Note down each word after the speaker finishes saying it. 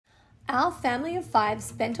Our family of 5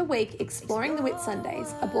 spent a week exploring the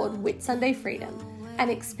Whitsundays aboard Whitsunday Freedom, an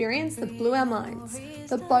experience that blew our minds.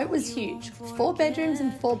 The boat was huge, 4 bedrooms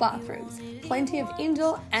and 4 bathrooms, plenty of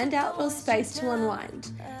indoor and outdoor space to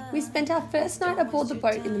unwind. We spent our first night aboard the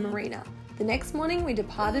boat in the marina. The next morning we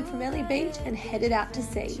departed from Ellie Beach and headed out to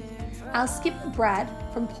sea. Our skipper Brad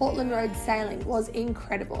from Portland Road Sailing was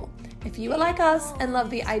incredible. If you are like us and love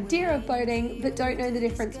the idea of boating but don't know the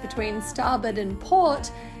difference between starboard and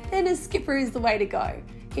port, then a skipper is the way to go.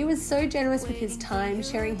 He was so generous with his time,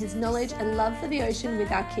 sharing his knowledge and love for the ocean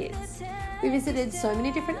with our kids. We visited so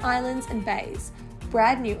many different islands and bays.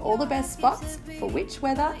 Brad knew all the best spots for which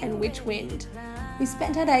weather and which wind. We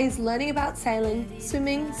spent our days learning about sailing,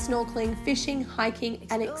 swimming, snorkeling, fishing, hiking,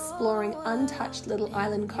 and exploring untouched little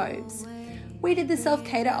island coves. We did the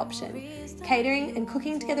self-cater option. Catering and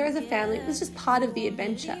cooking together as a family was just part of the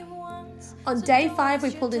adventure. On day 5,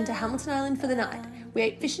 we pulled into Hamilton Island for the night. We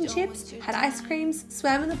ate fish and chips, had ice creams,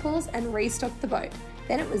 swam in the pools, and restocked the boat.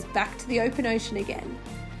 Then it was back to the open ocean again.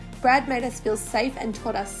 Brad made us feel safe and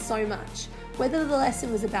taught us so much, whether the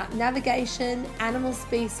lesson was about navigation, animal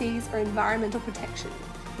species, or environmental protection.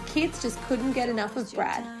 The kids just couldn't get enough of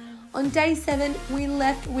Brad. On day 7, we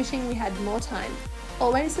left wishing we had more time.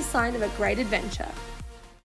 Always a sign of a great adventure.